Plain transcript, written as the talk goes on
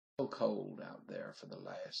cold out there for the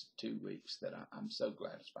last 2 weeks that I'm so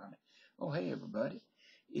glad it's finally. Oh, hey, everybody.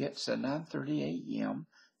 It's 9:30 a.m.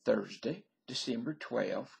 Thursday, December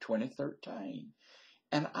 12th, 2013.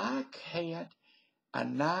 And I had a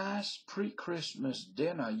nice pre-Christmas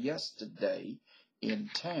dinner yesterday in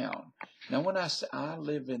town. Now, when I say I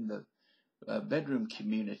live in the bedroom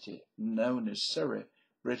community known as Surrey,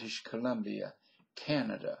 British Columbia,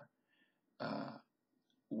 Canada,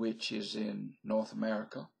 which is in North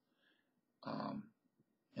America,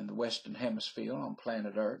 in the Western Hemisphere on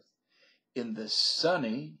planet Earth, in the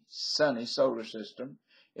sunny solar system,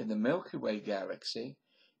 in the Milky Way galaxy,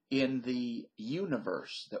 in the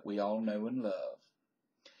universe that we all know and love.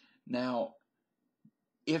 Now,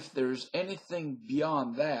 if there's anything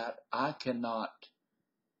beyond that, I cannot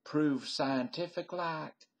prove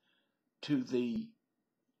scientific-like to the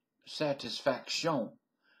satisfaction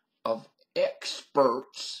of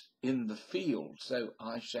experts in the field, so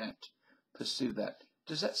I shan't pursue that.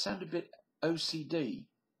 Does that sound a bit OCD?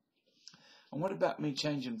 And what about me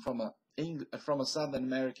changing from a Southern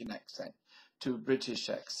American accent to a British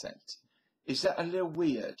accent? Is that a little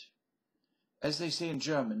weird? As they say in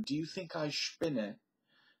German, do you think I spinne?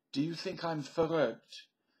 Do you think I'm verrückt?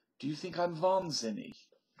 Do you think I'm wahnsinnig?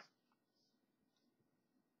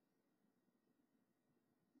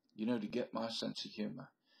 You know, to get my sense of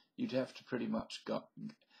humor, you'd have to pretty much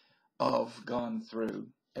have gone through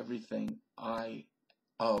everything I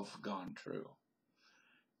have gone through.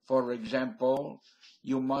 For example,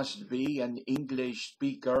 you must be an English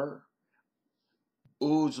speaker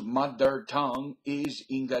whose mother tongue is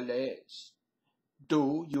English.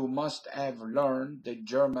 2, you must have learned the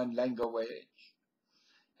German language.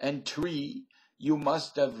 And 3, you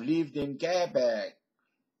must have lived in Quebec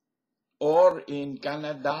or in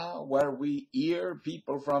Canada, where we hear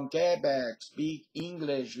people from Quebec speak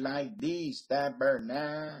English like this,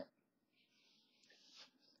 tabernacle.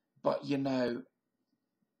 But you know,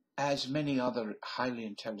 as many other highly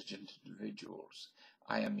intelligent individuals,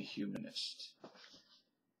 I am a humanist.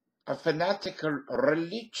 A fanatical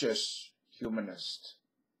religious humanist,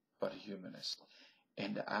 but a humanist.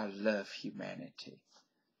 And I love humanity,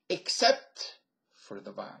 except for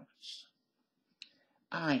the violence.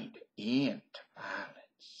 I ain't into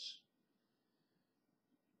violence.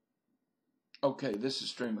 Okay, this is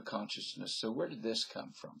stream of consciousness. So where did this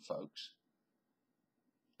come from, folks?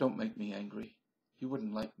 Don't make me angry. You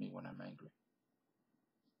wouldn't like me when I'm angry.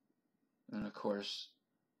 And of course,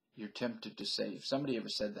 you're tempted to say, if somebody ever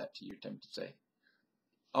said that to you, you're tempted to say,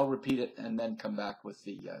 I'll repeat it and then come back with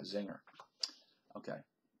the zinger. Okay.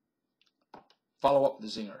 Follow up the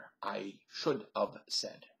zinger. I should have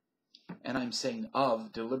said. And I'm saying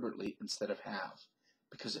of deliberately instead of have,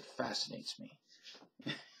 because it fascinates me.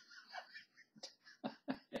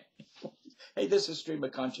 Hey, this is Stream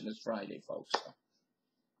of Consciousness Friday, folks.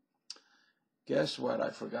 Guess what? I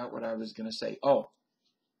forgot what I was going to say. Oh,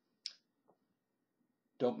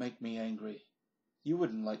 don't make me angry. You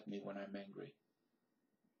wouldn't like me when I'm angry.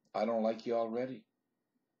 I don't like you already.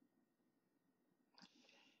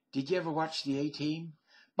 Did you ever watch the A-Team?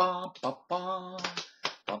 Ba ba ba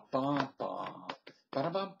ba ba ba ba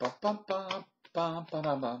ba ba ba ba ba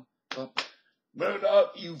ba ba.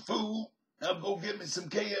 Murdoch, you fool! Now go get me some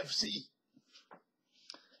KFC.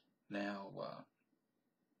 Now,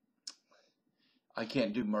 I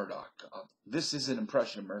can't do Murdoch. This is an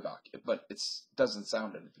impression of Murdoch, but it doesn't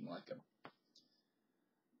sound anything like him.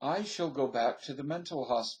 I shall go back to the mental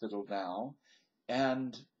hospital now,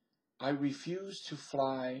 and I refuse to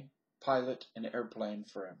pilot an airplane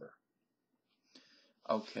forever.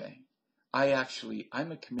 Okay.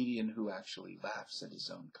 I'm a comedian who actually laughs at his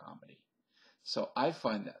own comedy. So I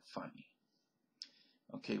find that funny.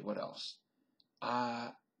 Okay, what else?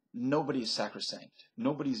 Nobody is sacrosanct.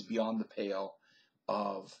 Nobody's beyond the pale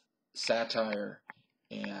of satire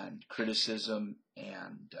and criticism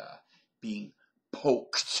and being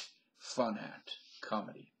poked fun at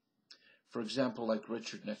comedy. For example, like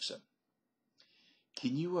Richard Nixon.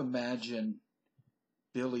 Can you imagine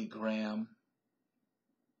Billy Graham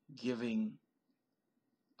giving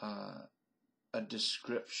a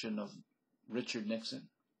description of Richard Nixon?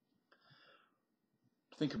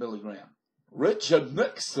 Think of Billy Graham. Richard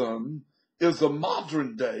Nixon is a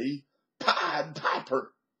modern-day Pied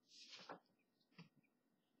Piper.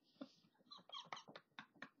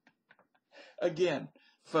 Again,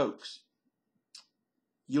 folks,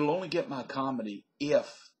 you'll only get my comedy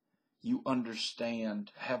if you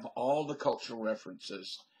understand, have all the cultural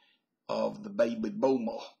references of the baby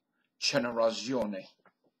boomer generazione.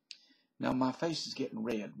 Now, my face is getting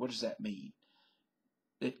red. What does that mean?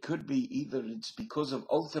 It could be either it's because of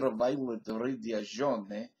ultraviolet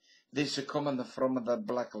radiation This is coming from the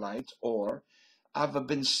black light, or I've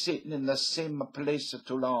been sitting in the same place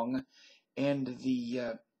too long, and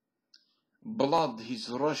the blood has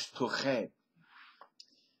rushed to head.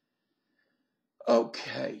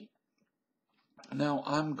 Okay, now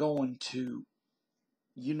I'm going to,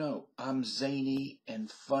 I'm zany and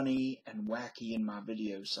funny and wacky in my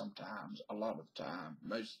videos sometimes, a lot of the time,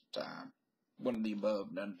 most of the time, one of the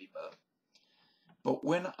above, none of the above. But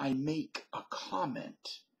when I make a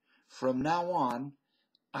comment, from now on,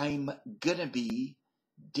 I'm gonna be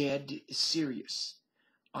dead serious.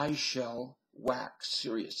 I shall wax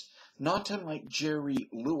serious. Not unlike Jerry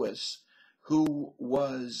Lewis, who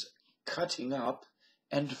was cutting up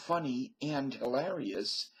and funny and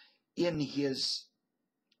hilarious in his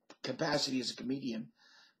capacity as a comedian,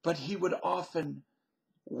 but he would often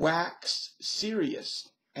wax serious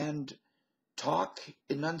and talk,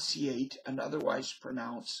 enunciate, and otherwise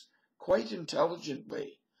pronounce quite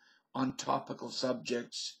intelligently on topical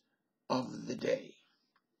subjects of the day.